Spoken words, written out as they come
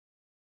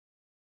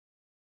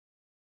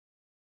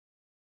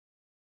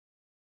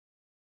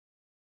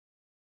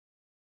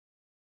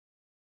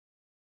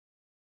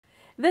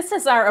This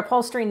is our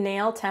upholstery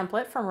nail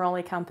template from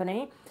Rolly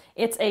Company.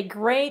 It's a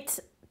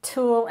great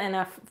tool and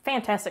a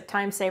fantastic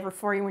time saver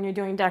for you when you're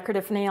doing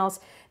decorative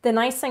nails. The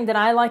nice thing that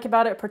I like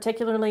about it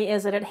particularly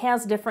is that it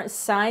has different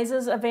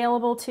sizes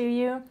available to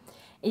you.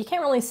 You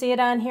can't really see it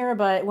on here,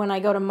 but when I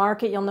go to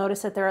mark it, you'll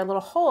notice that there are little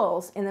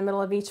holes in the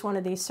middle of each one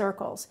of these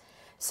circles.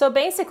 So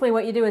basically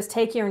what you do is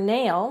take your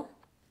nail,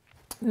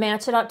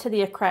 match it up to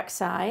the correct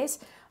size,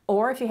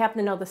 or if you happen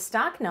to know the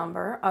stock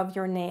number of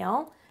your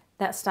nail,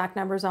 that stock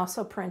number is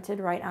also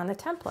printed right on the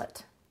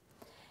template.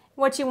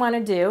 What you want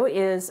to do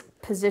is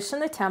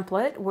position the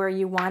template where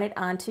you want it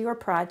onto your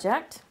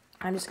project.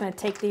 I'm just going to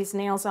take these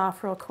nails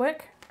off real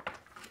quick.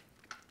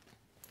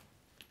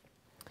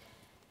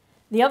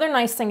 The other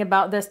nice thing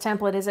about this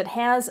template is it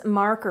has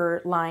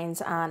marker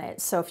lines on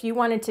it. So if you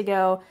wanted to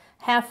go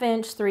 1/2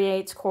 inch,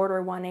 3/8,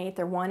 quarter, 1/8,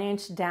 or 1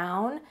 inch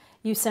down,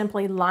 you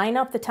simply line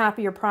up the top of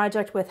your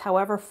project with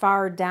however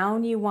far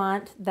down you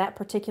want that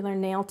particular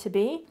nail to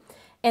be.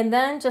 And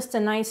then just a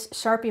nice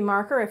Sharpie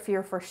marker if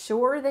you're for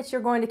sure that you're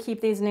going to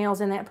keep these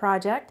nails in that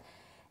project.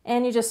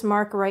 And you just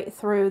mark right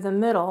through the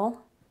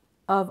middle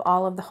of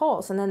all of the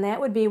holes. And then that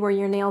would be where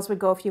your nails would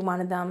go if you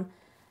wanted them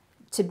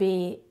to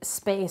be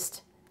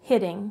spaced,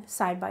 hitting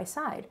side by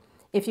side.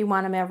 If you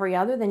want them every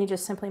other, then you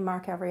just simply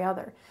mark every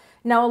other.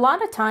 Now, a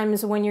lot of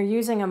times when you're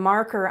using a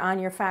marker on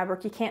your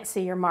fabric, you can't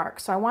see your mark.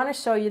 So I want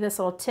to show you this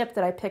little tip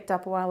that I picked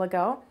up a while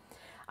ago.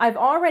 I've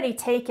already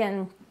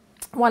taken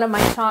one of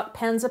my chalk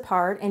pens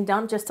apart and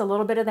dump just a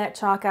little bit of that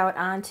chalk out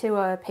onto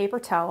a paper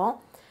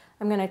towel.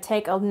 I'm going to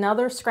take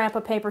another scrap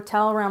of paper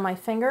towel around my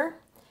finger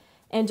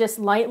and just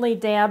lightly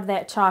dab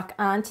that chalk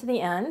onto the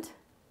end.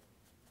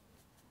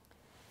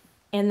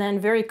 And then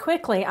very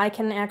quickly I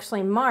can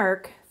actually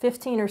mark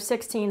 15 or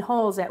 16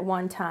 holes at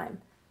one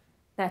time.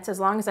 That's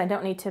as long as I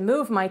don't need to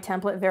move my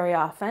template very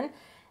often.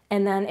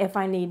 And then if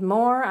I need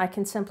more, I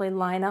can simply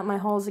line up my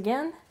holes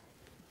again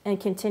and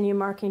continue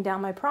marking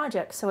down my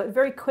project. So it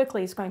very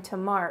quickly is going to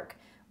mark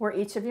where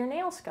each of your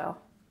nails go.